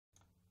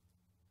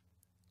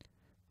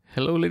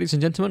Hello ladies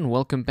and gentlemen,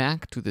 welcome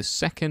back to the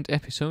second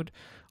episode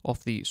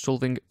of the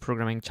Solving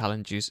Programming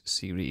Challenges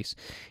series.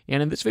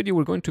 And in this video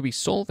we're going to be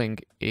solving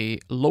a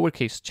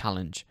lowercase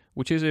challenge,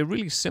 which is a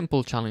really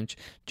simple challenge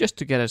just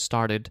to get us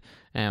started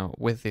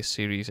with this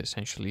series,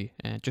 essentially,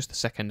 just the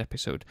second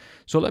episode.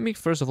 So let me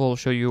first of all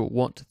show you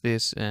what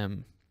this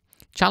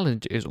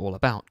challenge is all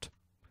about.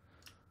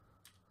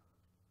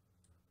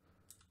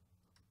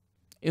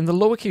 In the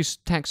lowercase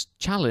text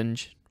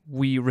challenge,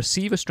 we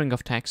receive a string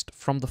of text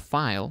from the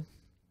file,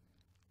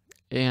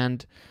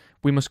 and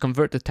we must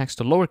convert the text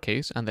to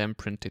lowercase and then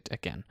print it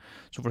again.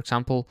 So for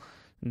example,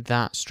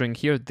 that string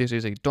here, this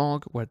is a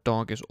dog, where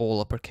dog is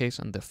all uppercase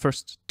and the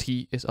first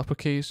T is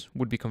uppercase,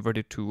 would be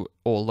converted to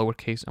all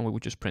lowercase, and we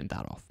would just print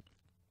that off.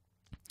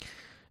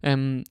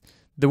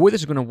 The way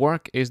this is going to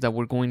work is that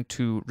we're going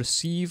to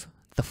receive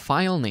the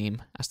file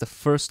name as the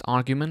first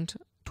argument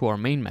to our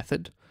main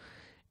method,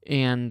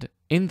 and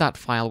in that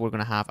file we're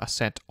going to have a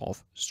set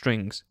of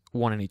strings,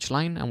 one in each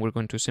line, and we're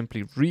going to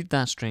simply read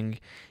that string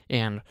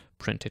and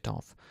print it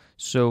off.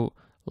 So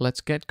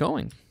let's get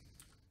going.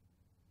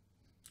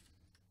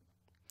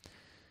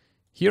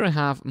 Here I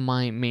have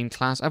my main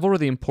class. I've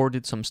already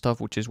imported some stuff,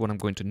 which is what I'm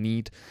going to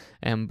need,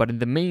 but in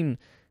the main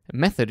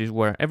method is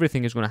where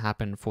everything is going to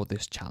happen for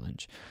this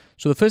challenge.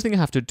 So the first thing I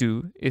have to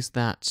do is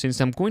that since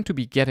I'm going to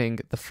be getting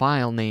the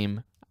file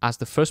name as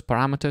the first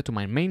parameter to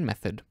my main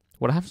method,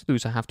 what I have to do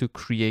is I have to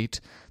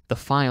create the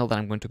file that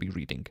I'm going to be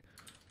reading.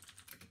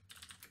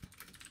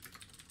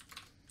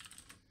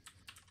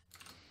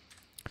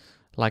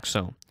 Like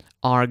so.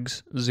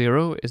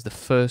 args0 is the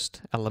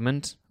first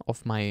element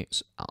of my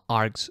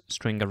args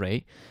string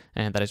array,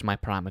 and that is my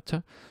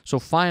parameter. So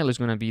file is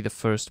going to be the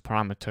first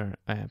parameter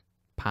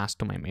passed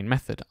to my main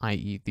method,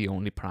 i.e. the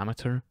only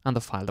parameter and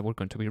the file that we're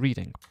going to be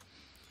reading.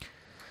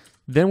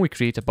 Then we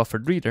create a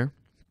buffered reader.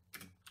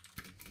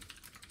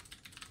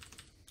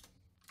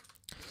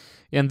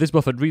 And this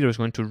buffered reader is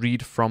going to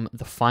read from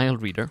the file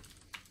reader.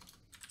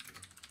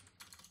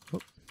 Oh,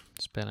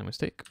 spelling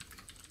mistake.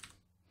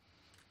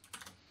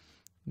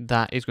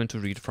 That is going to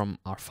read from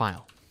our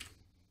file.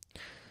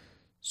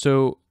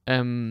 So,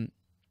 yeah,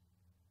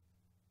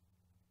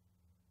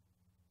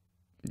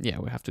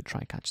 we have to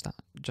try and catch that.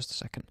 Just a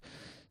second.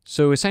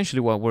 So essentially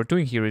what we're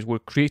doing here is we're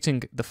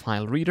creating the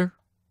file reader,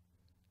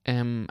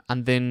 and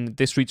then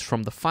this reads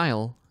from the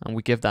file, and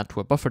we give that to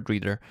a buffered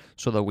reader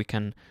so that we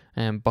can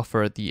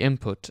buffer the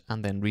input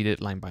and then read it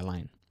line by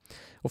line.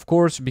 Of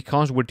course,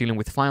 because we're dealing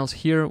with files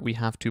here, we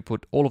have to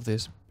put all of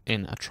this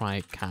in a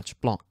try-catch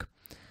block.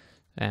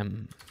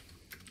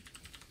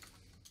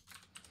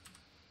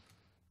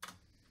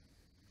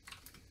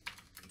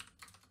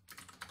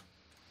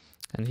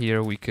 And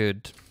here we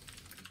could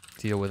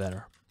deal with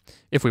error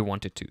if we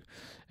wanted to.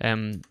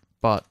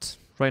 But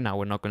right now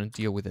we're not going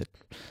to deal with it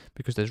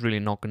because there's really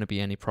not going to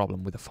be any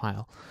problem with the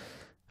file.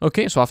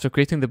 Okay, so after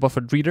creating the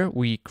buffered reader,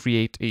 we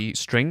create a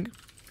string,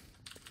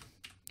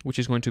 which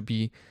is going to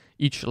be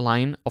each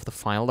line of the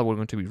file that we're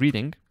going to be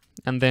reading.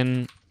 And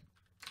then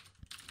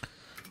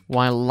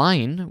while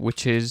line,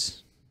 which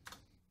is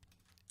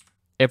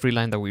every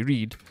line that we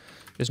read,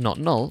 is not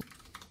null,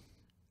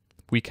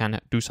 we can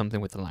do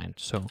something with the line.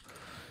 So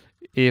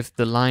if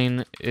the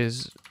line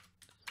is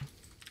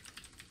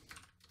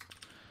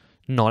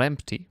not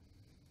empty,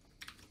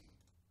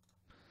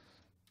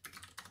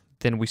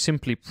 then we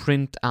simply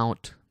print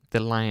out the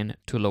line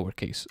to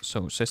lowercase.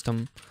 So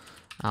system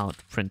out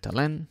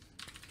println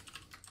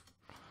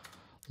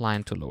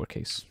line to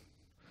lowercase.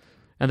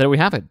 And there we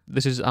have it.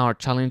 This is our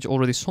challenge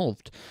already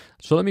solved.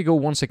 So let me go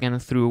once again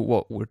through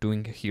what we're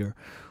doing here.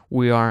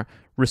 We are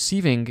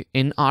receiving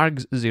in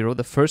args0,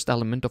 the first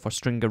element of our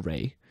string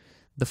array,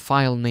 the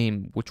file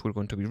name which we're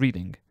going to be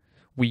reading.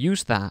 We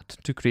use that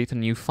to create a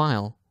new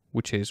file,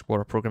 which is what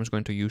our program is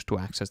going to use to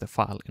access the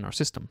file in our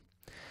system.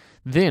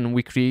 Then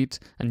we create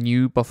a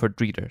new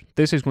buffered reader.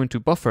 This is going to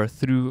buffer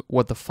through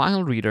what the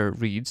file reader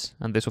reads,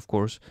 and this of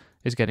course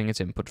is getting its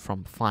input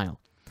from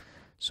file.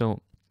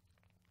 So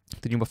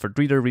the new buffered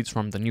reader reads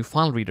from the new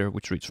file reader,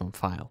 which reads from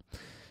file.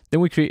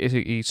 Then we create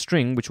a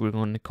string which we're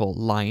going to call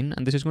line,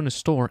 and this is going to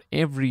store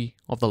every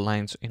of the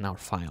lines in our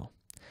file.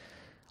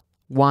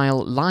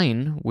 While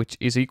line, which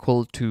is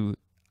equal to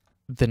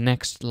the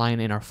next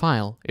line in our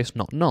file, is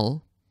not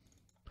null,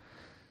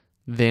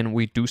 then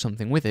we do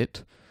something with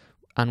it.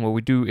 And what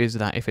we do is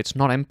that if it's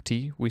not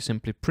empty, we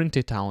simply print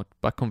it out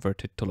but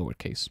convert it to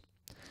lowercase.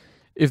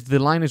 If the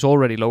line is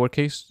already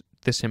lowercase,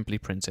 this simply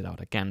prints it out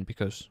again,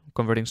 because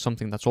converting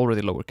something that's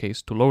already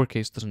lowercase to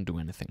lowercase doesn't do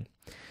anything.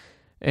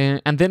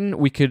 And then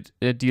we could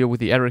deal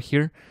with the error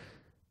here,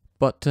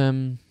 but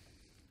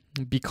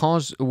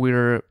because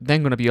we're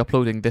then going to be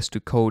uploading this to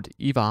Code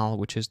Eval,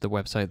 which is the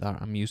website that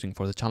I'm using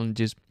for the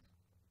challenges,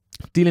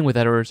 dealing with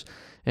errors,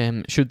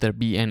 should there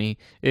be any,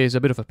 is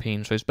a bit of a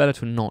pain, so it's better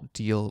to not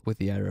deal with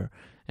the error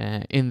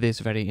in this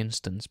very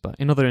instance. But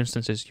in other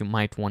instances, you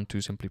might want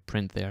to simply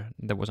print there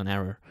was an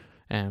error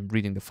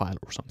reading the file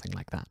or something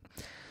like that.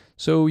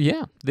 So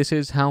yeah, this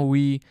is how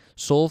we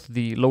solve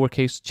the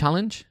lowercase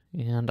challenge,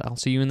 and I'll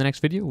see you in the next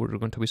video where we're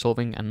going to be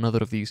solving another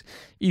of these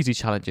easy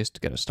challenges to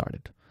get us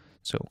started.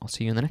 So I'll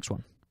see you in the next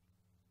one.